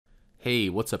Hey,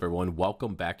 what's up everyone?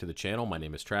 Welcome back to the channel. My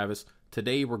name is Travis.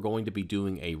 Today we're going to be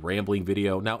doing a rambling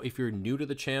video. Now, if you're new to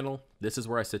the channel, this is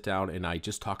where I sit down and I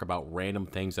just talk about random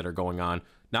things that are going on,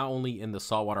 not only in the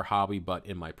saltwater hobby, but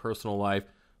in my personal life,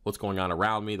 what's going on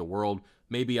around me, the world.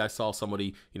 Maybe I saw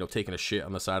somebody, taking a shit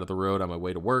on the side of the road on my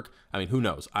way to work. I mean, who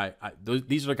knows?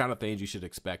 These are the kind of things you should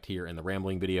expect here in the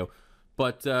rambling video.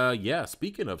 But yeah,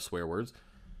 speaking of swear words,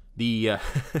 the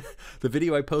the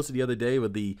video I posted the other day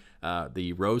with the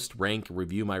roast rank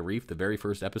review my reef, the very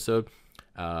first episode,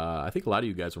 I think a lot of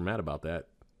you guys were mad about that,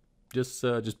 just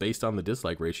based on the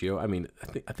dislike ratio. I mean,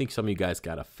 I think some of you guys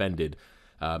got offended,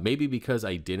 maybe because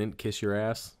I didn't kiss your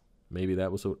ass. Maybe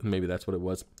that's what it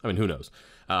was. I mean, who knows?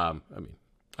 I mean,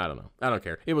 I don't know. I don't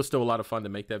care. It was still a lot of fun to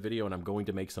make that video, and I'm going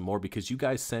to make some more because you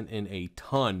guys sent in a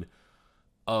ton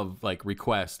of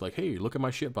requests, like, hey, look at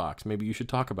my shit box, maybe you should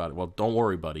talk about it. Well, don't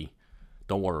worry, buddy,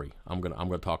 don't worry, I'm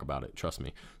gonna talk about it, trust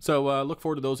me. So look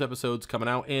forward to those episodes coming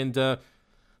out, and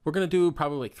we're gonna do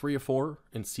probably like 3 or 4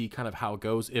 and see kind of how it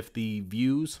goes. If the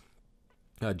views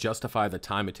justify the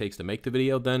time it takes to make the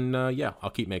video, then yeah,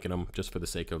 I'll keep making them just for the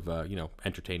sake of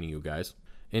entertaining you guys.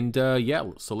 And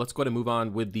yeah, so let's go ahead and move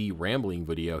on with the rambling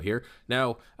video here.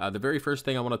 Now, the very first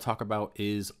thing I want to talk about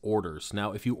is orders.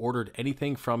 Now, if you ordered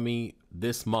anything from me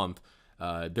this month,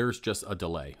 there's just a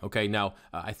delay. Okay, now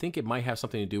I think it might have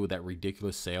something to do with that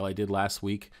ridiculous sale I did last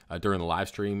week during the live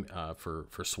stream for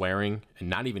swearing, and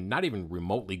not even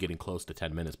remotely getting close to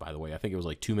 10 minutes. By the way, I think it was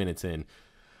like 2 minutes in.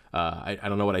 I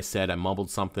don't know what I said. I mumbled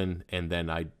something, and then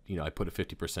I put a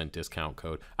 50% discount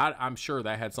code. I'm sure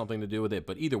that had something to do with it,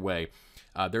 but either way,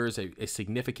 there is a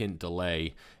significant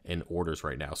delay in orders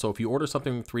right now. So if you order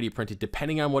something 3D printed,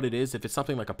 depending on what it is, if it's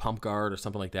something like a pump guard or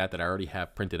something like that I already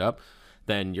have printed up,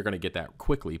 then you're going to get that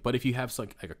quickly. But if you have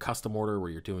like a custom order where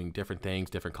you're doing different things,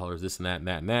 different colors, this and that and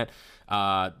that and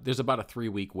that, there's about a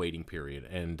 3-week waiting period,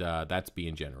 and that's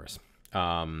being generous.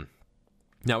 Now,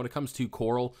 when it comes to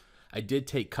coral, I did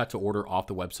take cut to order off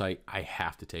the website. I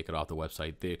have to take it off the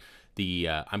website.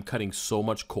 I'm cutting so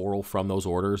much coral from those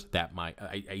orders that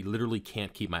I literally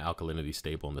can't keep my alkalinity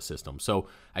stable in the system. So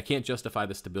I can't justify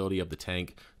the stability of the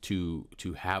tank to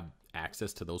have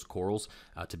access to those corals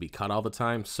to be cut all the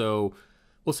time. So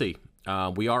we'll see.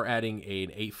 We are adding an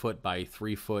 8-foot by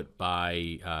 3-foot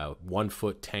by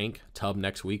 1-foot tank tub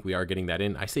next week. We are getting that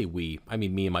in. I say we, I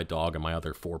mean me and my dog and my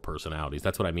other 4 personalities.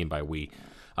 That's what I mean by we.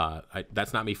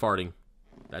 That's not me farting.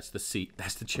 That's the seat.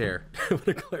 That's the chair. I want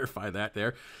to clarify that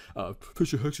there.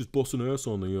 FishOfHex is busting ass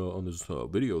on the on this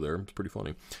video there. It's pretty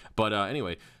funny. But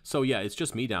anyway, so yeah, it's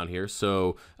just me down here.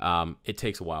 So it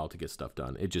takes a while to get stuff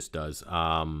done. It just does.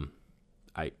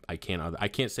 I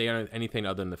can't say anything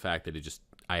other than the fact that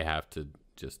I have to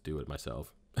just do it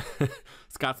myself.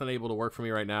 Scott's not able to work for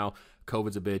me right now.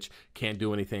 COVID's a bitch. Can't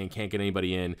do anything. Can't get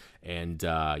anybody in. And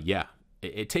yeah.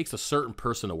 It takes a certain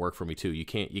person to work for me too.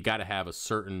 You got to have a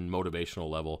certain motivational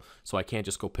level. So I can't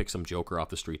just go pick some joker off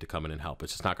the street to come in and help.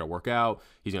 It's just not going to work out.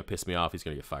 He's going to piss me off. He's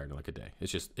going to get fired in like a day.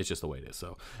 It's just the way it is.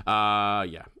 So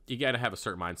yeah, you got to have a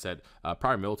certain mindset.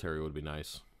 Probably military would be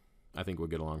nice. I think we'll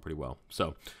get along pretty well.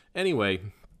 So anyway,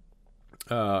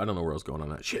 I don't know where I was going on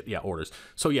that shit. Yeah, orders.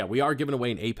 So yeah, we are giving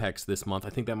away an Apex this month. I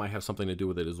think that might have something to do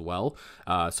with it as well.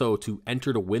 So to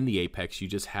enter to win the Apex, you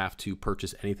just have to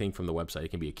purchase anything from the website. It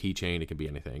can be a keychain. It can be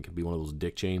anything. It can be one of those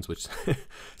dick chains, which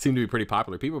seem to be pretty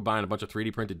popular. People are buying a bunch of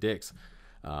 3D printed dicks,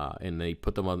 and they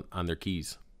put them on their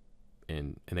keys.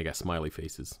 And they got smiley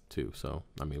faces too. So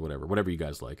I mean, whatever you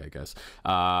guys like, I guess.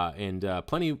 And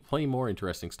plenty more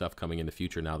interesting stuff coming in the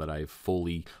future now that I've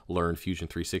fully learned Fusion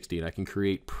 360, and I can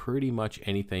create pretty much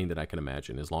anything that I can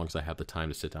imagine as long as I have the time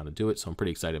to sit down and do it. So I'm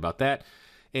pretty excited about that.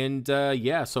 And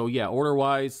yeah, so yeah, order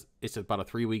wise, it's about a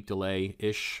 3-week delay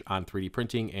ish on 3D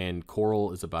printing, and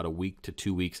coral is about a week to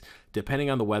 2 weeks depending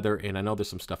on the weather. And I know there's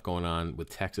some stuff going on with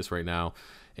Texas right now,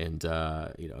 and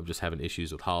I'm just having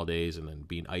issues with holidays and then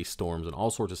being ice storms and all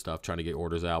sorts of stuff trying to get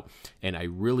orders out. And I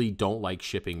really don't like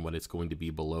shipping when it's going to be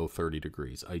below 30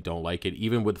 degrees. I don't like it.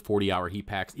 Even with 40-hour heat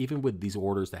packs, even with these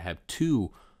orders that have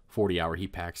 2 40-hour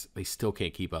heat packs, they still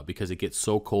can't keep up because it gets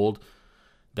so cold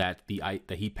that the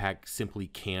heat pack simply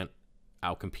can't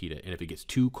outcompete it. And if it gets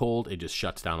too cold, it just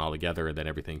shuts down altogether, and then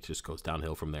everything just goes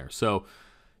downhill from there. So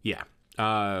yeah,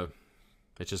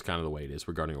 it's just kind of the way it is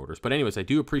regarding orders. But anyways, I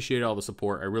do appreciate all the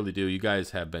support. I really do. You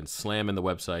guys have been slamming the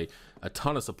website, a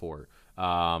ton of support.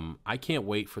 I can't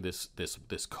wait for this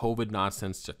COVID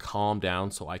nonsense to calm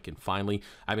down so I can finally,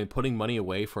 I've been putting money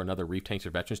away for another Reef Tanks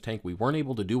or Veterans tank. We weren't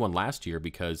able to do one last year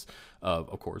because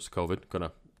of course, COVID.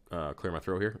 Gonna clear my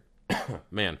throat here.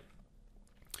 Man,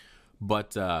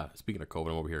 But speaking of COVID,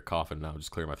 I'm over here coughing now,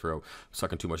 just clear my throat,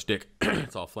 sucking too much dick.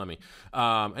 It's all phlegmy.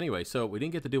 Anyway, so we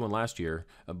didn't get to do one last year,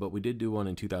 but we did do one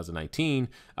in 2019.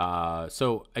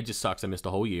 So it just sucks. I missed a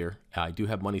whole year. I do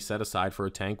have money set aside for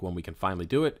a tank when we can finally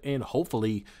do it, and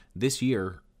hopefully this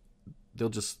year they'll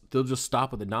just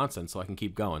stop with the nonsense so I can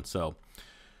keep going. So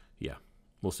yeah,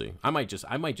 we'll see. I might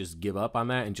just give up on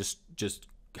that and just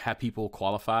have people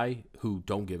qualify who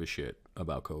don't give a shit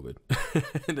about COVID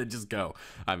and then just go.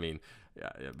 I mean,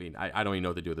 I don't even know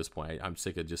what to do at this point. I'm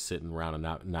sick of just sitting around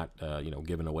and not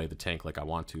giving away the tank like I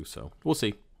want to. So we'll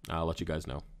see. I'll let you guys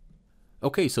know.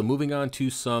 Okay, so moving on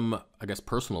to some, I guess,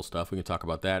 personal stuff. We can talk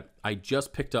about that. I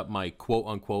just picked up my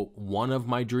quote-unquote one of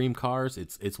my dream cars.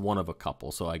 It's one of a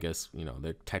couple, so I guess,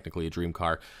 they're technically a dream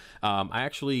car. I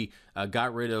actually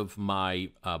got rid of my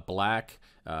black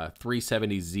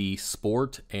 370Z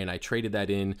Sport, and I traded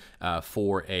that in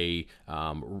for a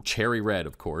cherry red,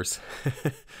 of course,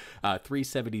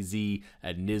 370Z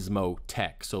Nismo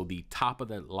Tech. So the top of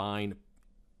the line,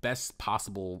 best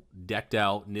possible decked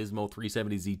out Nismo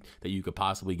 370Z that you could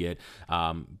possibly get.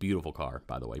 Beautiful car,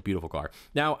 by the way, beautiful car.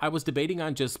 Now, I was debating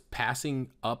on just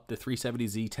passing up the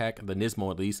 370Z Tech, the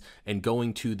Nismo at least, and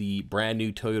going to the brand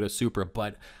new Toyota Supra,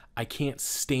 but I can't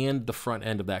stand the front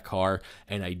end of that car,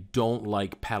 and I don't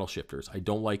like paddle shifters. I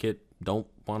don't like it. Don't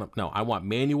want to. No, I want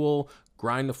manual,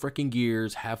 grind the freaking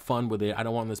gears, have fun with it. I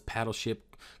don't want this paddle shift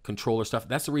controller stuff.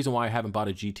 That's the reason why I haven't bought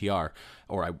a GTR,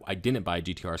 or I didn't buy a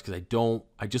GTR, is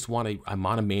because I'm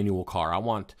on a manual car. I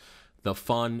want the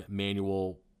fun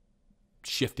manual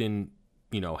shifting,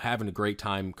 having a great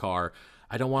time car.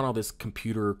 I don't want all this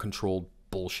computer controlled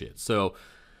bullshit. So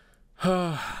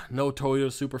no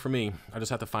Toyota Supra for me. I just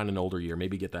have to find an older year,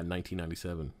 maybe get that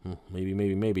 1997.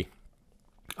 Maybe.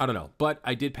 I don't know, but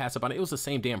I did pass up on it. It was the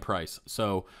same damn price.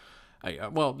 So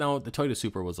well, no, the Toyota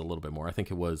Supra was a little bit more. I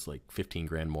think it was like 15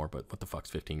 grand more, but what the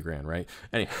fuck's 15 grand, right?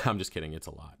 Anyway, I'm just kidding. It's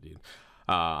a lot, dude.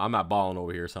 I'm not balling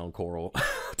over here selling coral,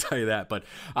 I'll tell you that, but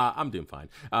I'm doing fine.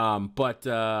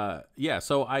 Yeah,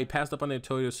 so I passed up on the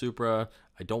Toyota Supra.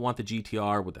 I don't want the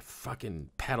GTR with the fucking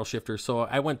paddle shifter, so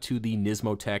I went to the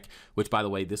Nismo Tech, which, by the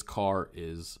way, this car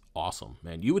is awesome,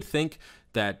 man. You would think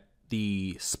that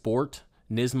the Sport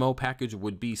Nismo package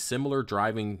would be similar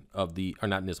driving of the, or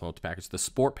not Nismo package, the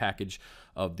Sport package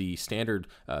of the standard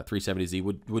 370Z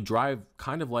would drive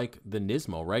kind of like the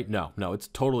Nismo, right? No, it's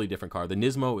a totally different car. The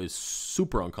Nismo is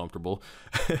super uncomfortable.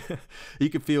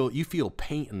 You feel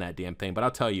paint in that damn thing, but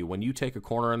I'll tell you, when you take a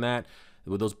corner in that,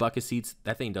 with those bucket seats,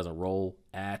 that thing doesn't roll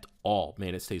at all.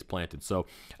 Man, it stays planted. So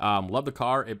love the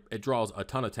car. It draws a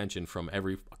ton of attention from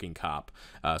every fucking cop.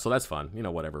 So that's fun,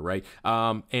 whatever, right?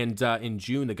 In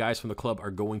June, the guys from the club are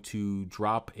going to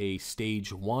drop a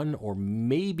stage 1 or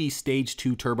maybe stage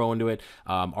 2 turbo into it.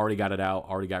 Already got it out,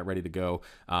 already got it ready to go.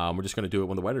 We're just going to do it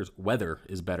when the weather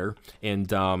is better.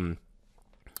 And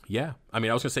yeah, I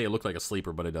mean, I was going to say it looked like a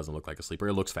sleeper, but it doesn't look like a sleeper.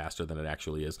 It looks faster than it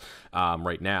actually is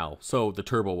right now. So the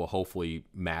turbo will hopefully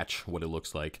match what it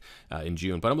looks like in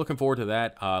June. But I'm looking forward to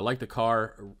that. I like the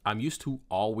car. I'm used to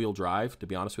all-wheel drive, to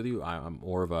be honest with you. I'm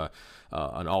more of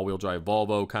an all-wheel drive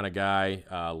Volvo kind of guy,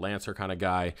 Lancer kind of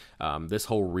guy. This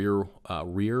whole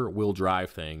rear-wheel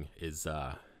drive thing is...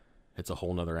 it's a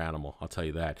whole nother animal, I'll tell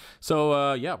you that.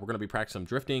 So yeah, we're gonna be practicing some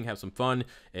drifting, have some fun,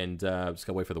 and just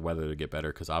gotta wait for the weather to get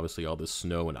better, because obviously all this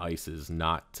snow and ice is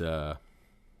not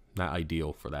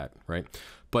ideal for that, right?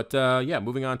 But yeah,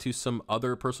 moving on to some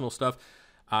other personal stuff.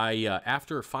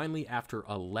 After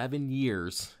 11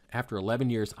 years,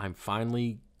 I'm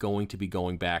finally going to be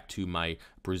going back to my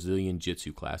Brazilian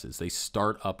Jiu-Jitsu classes. They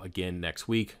start up again next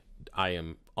week. I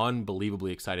am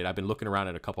unbelievably excited. I've been looking around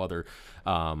at a couple other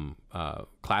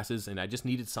classes, and I just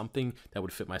needed something that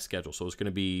would fit my schedule. So it's going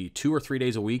to be 2 or 3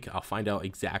 days a week. I'll find out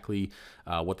exactly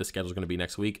what the schedule is going to be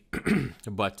next week.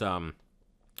 But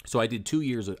so I did 2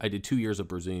 years. I did 2 years of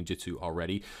Brazilian Jiu-Jitsu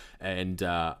already, and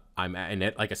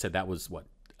like I said, that was what.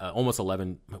 Almost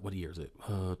 11, what year is it?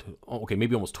 Okay,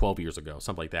 maybe almost 12 years ago,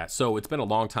 something like that. So it's been a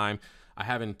long time. I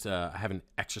haven't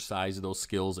exercised those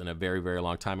skills in a very, very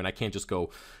long time, and I can't just go,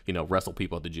 wrestle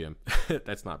people at the gym.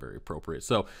 That's not very appropriate.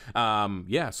 So,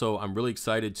 yeah, so I'm really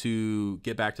excited to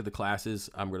get back to the classes.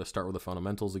 I'm going to start with the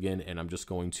fundamentals again, and I'm just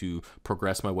going to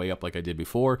progress my way up like I did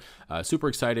before. Super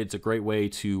excited. It's a great way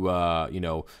to,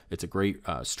 it's a great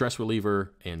stress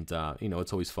reliever, and,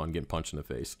 it's always fun getting punched in the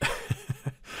face.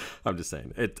 I'm just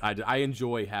saying. I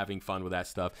enjoy having fun with that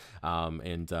stuff,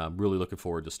 and really looking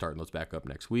forward to starting those back up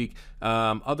next week.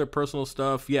 Other personal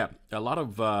stuff, yeah, a lot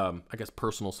of, I guess,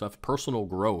 personal stuff, personal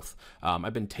growth.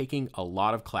 I've been taking a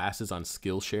lot of classes on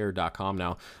Skillshare.com.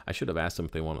 Now, I should have asked them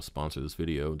if they want to sponsor this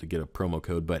video to get a promo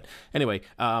code, but anyway,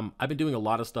 I've been doing a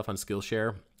lot of stuff on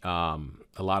Skillshare. a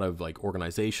lot of like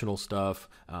organizational stuff,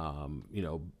 you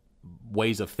know,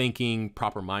 ways of thinking,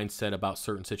 proper mindset about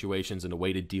certain situations, and a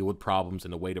way to deal with problems,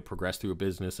 and a way to progress through a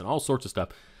business, and all sorts of stuff.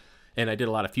 And I did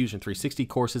a lot of Fusion 360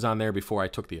 courses on there before I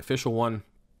took the official one.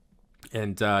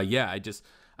 And yeah,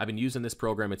 I've been using this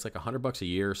program. It's like $100 a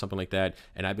year or something like that.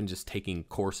 And I've been just taking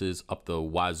courses up the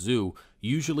wazoo,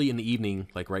 usually in the evening,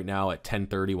 like right now at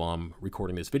 10:30 while I'm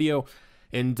recording this video.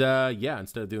 And yeah,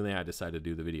 instead of doing that, I decided to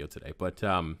do the video today. But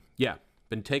yeah,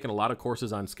 been taking a lot of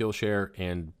courses on Skillshare,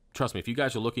 and trust me, if you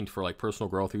guys are looking for like personal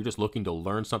growth, or you're just looking to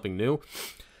learn something new,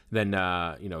 then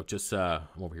you know, just I'm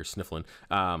over here sniffling.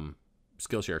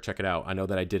 Skillshare, check it out. I know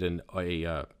that I did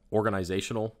a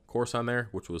organizational course on there,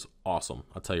 which was awesome.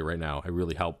 I'll tell you right now, it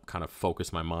really helped kind of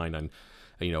focus my mind on,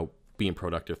 you know, being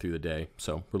productive through the day.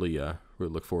 So really,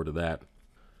 really look forward to that.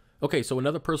 Okay, so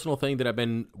another personal thing that I've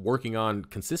been working on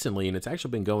consistently, and it's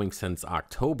actually been going since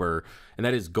October, and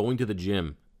that is going to the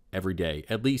gym every day,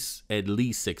 at least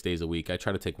 6 days a week. I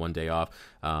try to take one day off,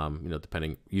 you know,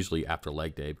 depending, usually after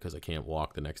leg day, because I can't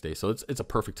walk the next day. So it's a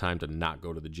perfect time to not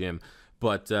go to the gym.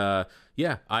 But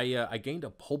yeah, I gained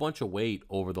a whole bunch of weight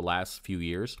over the last few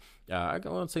years. I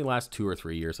would say last 2 or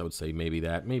 3 years. I would say maybe,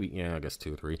 yeah, I guess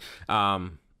 2 or 3.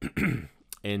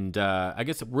 And I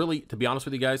guess really, to be honest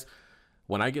with you guys,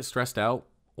 when I get stressed out,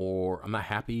 or I'm not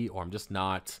happy, or I'm just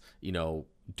not, you know,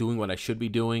 doing what I should be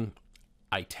doing,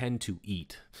 I tend to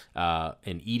eat.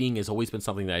 And eating has always been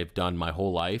something that I've done my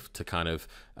whole life to kind of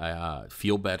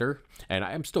feel better. And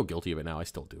I'm still guilty of it now. I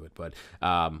still do it, but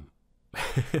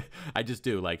I just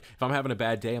do. Like, if I'm having a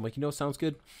bad day, I'm like, you know, sounds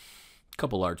good. A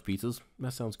couple large pizzas.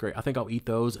 That sounds great. I think I'll eat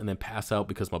those and then pass out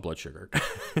because of my blood sugar.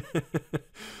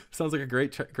 Sounds like a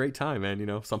great time, man. You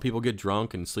know, some people get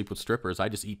drunk and sleep with strippers. I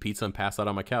just eat pizza and pass out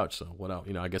on my couch. So what else?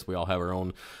 You know, I guess we all have our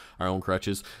own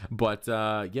crutches. But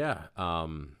yeah.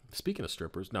 Speaking of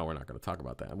strippers, no, we're not going to talk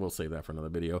about that. We'll save that for another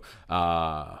video.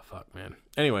 Fuck, man.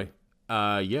 Anyway,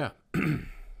 yeah.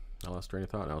 I lost train of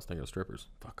thought. I was thinking of strippers.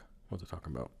 Fuck. What was I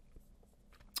talking about?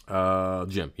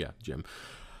 Gym. Yeah, gym.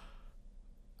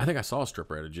 I think I saw a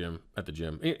stripper at the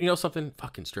gym. You know something?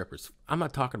 Fucking strippers. I'm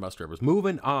not talking about strippers.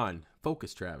 Moving on.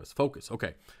 Focus, Travis. Focus.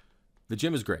 Okay. The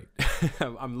gym is great.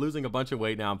 I'm losing a bunch of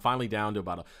weight now. I'm finally down to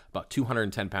about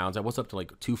 210 pounds. I was up to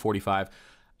like 245.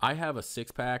 I have a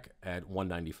 6-pack at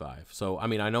 195. So, I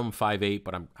mean, I know I'm 5'8",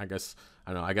 but I guess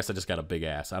I just got a big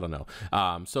ass. I don't know.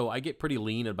 So I get pretty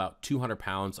lean at about 200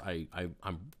 pounds.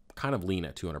 I'm kind of lean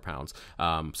at 200 pounds.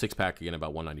 6-pack again,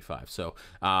 about 195. So,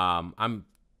 I'm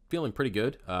feeling pretty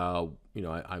good. You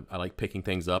know, I like picking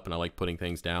things up, and I like putting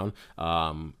things down.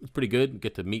 It's pretty good.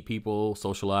 Get to meet people,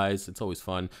 socialize. It's always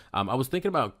fun. I was thinking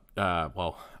about,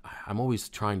 well, I'm always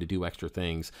trying to do extra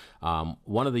things.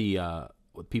 One of the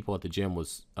people at the gym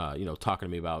was, you know, talking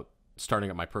to me about starting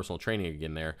up my personal training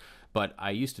again there. But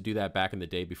I used to do that back in the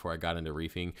day before I got into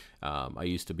reefing. I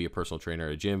used to be a personal trainer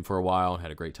at a gym for a while and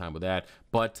had a great time with that.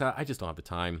 But I just don't have the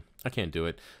time. I can't do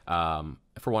it.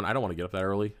 For one, I don't want to get up that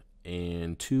early.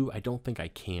 And 2, I don't think I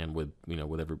can with, you know,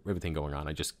 with everything going on.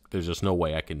 There's just no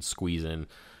way I can squeeze in,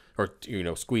 or, you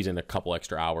know, squeeze in a couple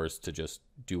extra hours to just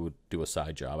do a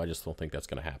side job. I just don't think that's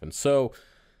going to happen. So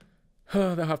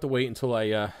they'll have to wait until I,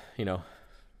 you know,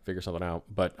 figure something out.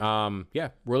 But yeah,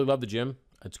 really love the gym.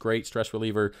 It's great, stress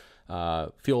reliever.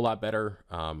 Feel a lot better.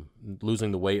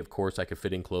 Losing the weight, of course, I could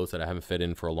fit in clothes that I haven't fit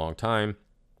in for a long time.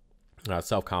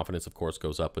 Self-confidence, of course,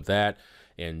 goes up with that.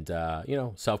 And, you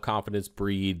know, self-confidence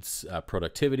breeds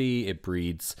productivity. It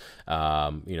breeds,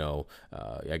 you know,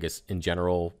 I guess in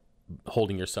general,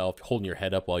 holding your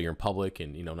head up while you're in public,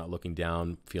 and, you know, not looking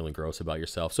down, feeling gross about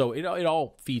yourself. So it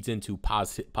all feeds into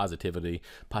positivity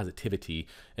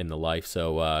in the life.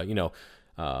 So, you know,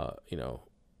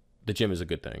 the gym is a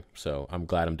good thing. So I'm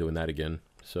glad I'm doing that again.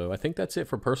 So I think that's it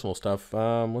for personal stuff.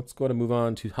 Let's go ahead and move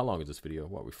on to, how long is this video?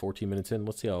 What, we're 14 minutes in?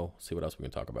 Let's see what else we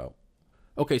can talk about.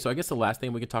 Okay, so I guess the last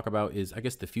thing we could talk about is, I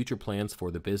guess, the future plans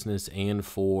for the business and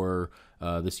for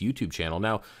this YouTube channel.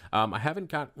 Now, I haven't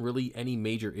got really any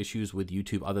major issues with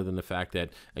YouTube, other than the fact that,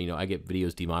 you know, I get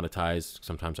videos demonetized.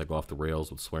 Sometimes I go off the rails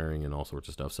with swearing and all sorts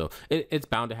of stuff. So it's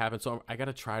bound to happen. So I got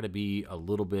to try to be a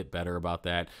little bit better about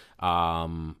that.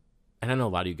 And I know a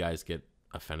lot of you guys get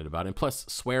offended about it. And plus,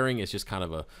 swearing is just kind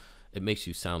of it makes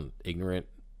you sound ignorant.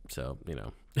 So, you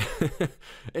know,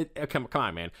 come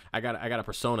on, man. I got a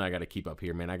persona I got to keep up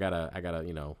here, man. I gotta,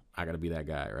 you know, I gotta be that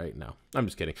guy, right? No, I'm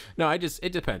just kidding. No,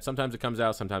 it depends. Sometimes it comes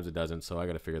out, sometimes it doesn't. So I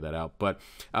got to figure that out. But,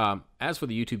 as for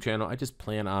the YouTube channel, I just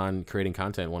plan on creating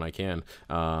content when I can.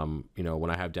 You know,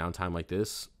 when I have downtime like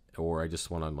this, or I just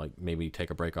want to like maybe take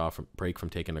a break from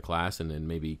taking a class and then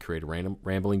maybe create a random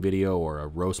rambling video or a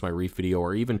roast my reef video,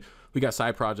 or even we got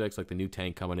side projects like the new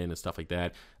tank coming in and stuff like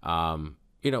that.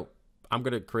 You know, I'm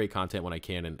going to create content when I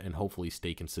can and hopefully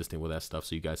stay consistent with that stuff.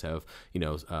 So you guys have,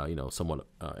 somewhat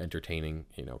entertaining,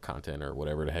 content or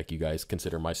whatever the heck you guys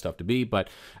consider my stuff to be. But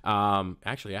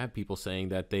actually I have people saying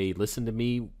that they listen to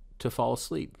me to fall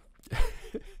asleep.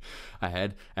 I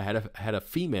had a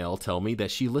female tell me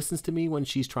that she listens to me when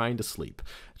she's trying to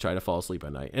try to fall asleep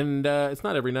at night. And it's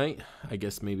not every night. I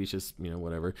guess maybe it's just,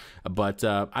 whatever. But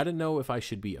I didn't know if I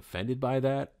should be offended by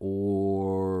that,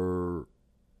 or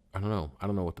I don't know. I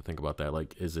don't know what to think about that.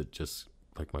 Like, is it just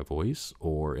like my voice,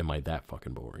 or am I that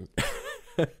fucking boring?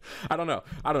 I don't know.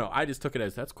 I just took it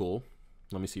as, that's cool.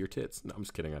 Let me see your tits. No, I'm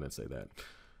just kidding. I didn't say that.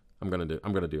 I'm gonna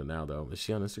do it now though. Is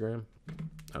she on Instagram?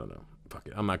 I don't know. Fuck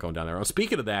it. I'm not going down there. Oh,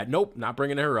 speaking of that, nope, not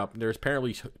bringing her up. There's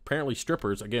apparently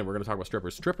strippers. Again, we're gonna talk about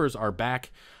strippers. Strippers are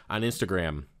back on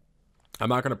Instagram. I'm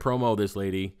not gonna promo this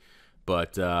lady,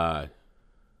 but damn,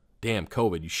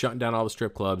 COVID, you shutting down all the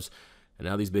strip clubs, and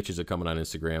now these bitches are coming on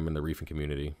Instagram in the reefing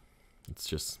community. It's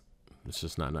just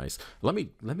not nice. Let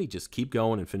me just keep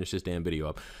going and finish this damn video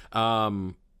up.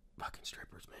 Fucking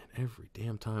strippers, man. Every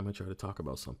damn time I try to talk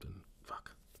about something.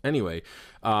 Fuck. Anyway,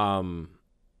 yeah,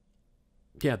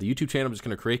 the YouTube channel, I'm just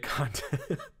going to create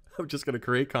content. I'm just going to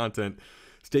create content,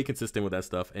 stay consistent with that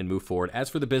stuff, and move forward. As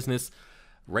for the business,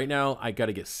 right now, I got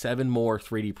to get 7 more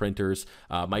 3D printers.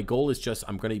 My goal is just,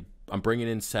 I'm bringing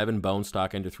in 7 bone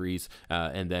stock Ender 3s,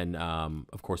 and then,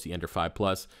 of course, the Ender 5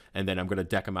 Plus, and then I'm going to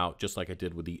deck them out just like I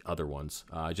did with the other ones.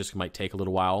 It just might take a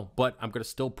little while, but I'm going to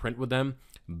still print with them.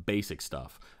 Basic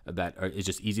stuff that is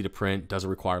just easy to print, doesn't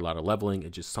require a lot of leveling.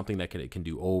 It's just something that it can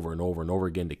do over and over and over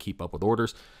again to keep up with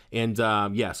orders. And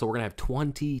yeah, so we're gonna have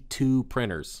 22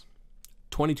 printers.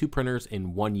 22 printers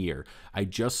in 1 year. I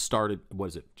just started, what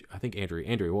is it? I think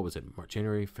Andrea, what was it?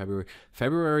 January,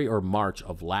 February or March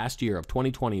of last year of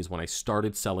 2020 is when I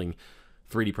started selling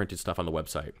 3D printed stuff on the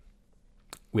website.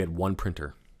 We had 1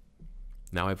 printer.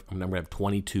 Now I'm gonna have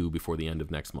 22 before the end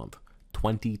of next month.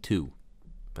 22.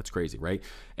 That's crazy, right?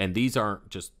 And these aren't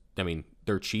just, I mean,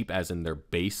 they're cheap as in their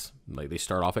base. Like they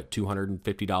start off at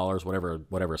 $250,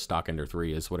 whatever a stock Ender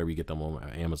 3 is, whatever you get them on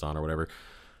Amazon or whatever.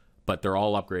 But they're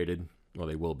all upgraded. Well,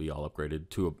 they will be all upgraded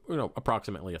to,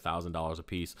 approximately $1,000 a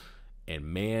piece. And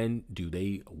man, do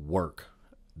they work.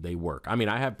 They work. I mean,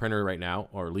 I have a printer right now,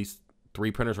 or at least 3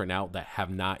 printers right now that have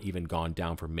not even gone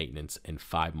down for maintenance in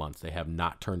 5 months. They have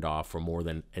not turned off for more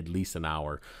than at least an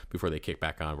hour before they kick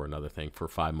back on for another thing for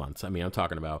 5 months. I mean, I'm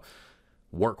talking about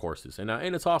workhorses, and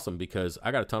it's awesome because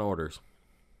I got a ton of orders.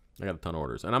 And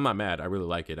I'm not mad. I really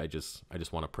like it. I just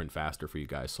want to print faster for you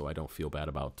guys, so I don't feel bad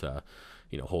about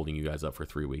holding you guys up for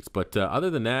 3 weeks. But other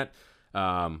than that,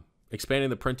 expanding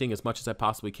the printing as much as I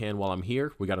possibly can while I'm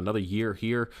here. We got another year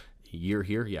here.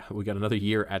 Yeah, we got another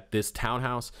year at this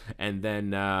townhouse, and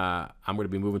then I'm going to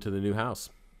be moving to the new house.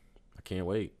 I can't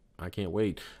wait.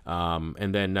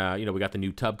 And then we got the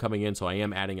new tub coming in, so I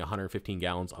am adding 115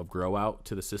 gallons of grow out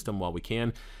to the system while we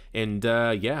can. And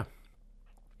yeah,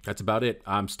 that's about it.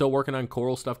 I'm still working on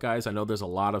coral stuff, guys. I know there's a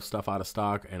lot of stuff out of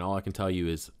stock, and all I can tell you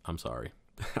is I'm sorry.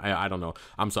 I don't know.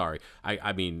 I'm sorry.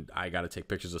 I mean, I got to take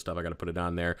pictures of stuff. I got to put it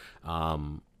on there.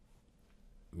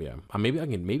 Yeah, maybe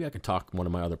I can talk one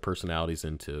of my other personalities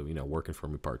into working for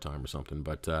me part-time or something.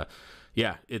 But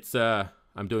yeah, it's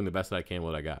I'm doing the best that I can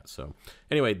with what I got. So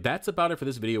anyway, that's about it for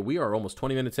this video. We are almost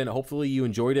 20 minutes in. Hopefully you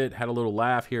enjoyed it, had a little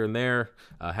laugh here and there,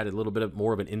 had a little bit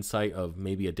more of an insight of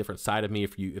maybe a different side of me.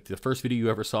 If the first video you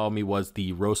ever saw me was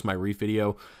the roast my reef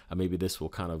video, maybe this will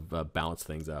kind of balance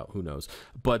things out. Who knows?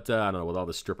 But I don't know, with all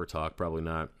the stripper talk, probably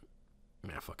not.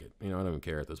 Yeah, fuck it. I don't even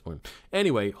care at this point.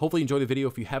 Anyway, hopefully you enjoyed the video.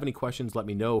 If you have any questions, let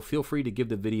me know. Feel free to give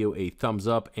the video a thumbs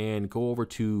up and go over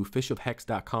to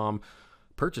FishOfHex.com,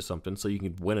 purchase something so you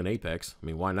can win an Apex. I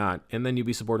mean, why not? And then you'll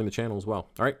be supporting the channel as well.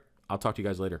 All right, I'll talk to you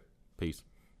guys later. Peace.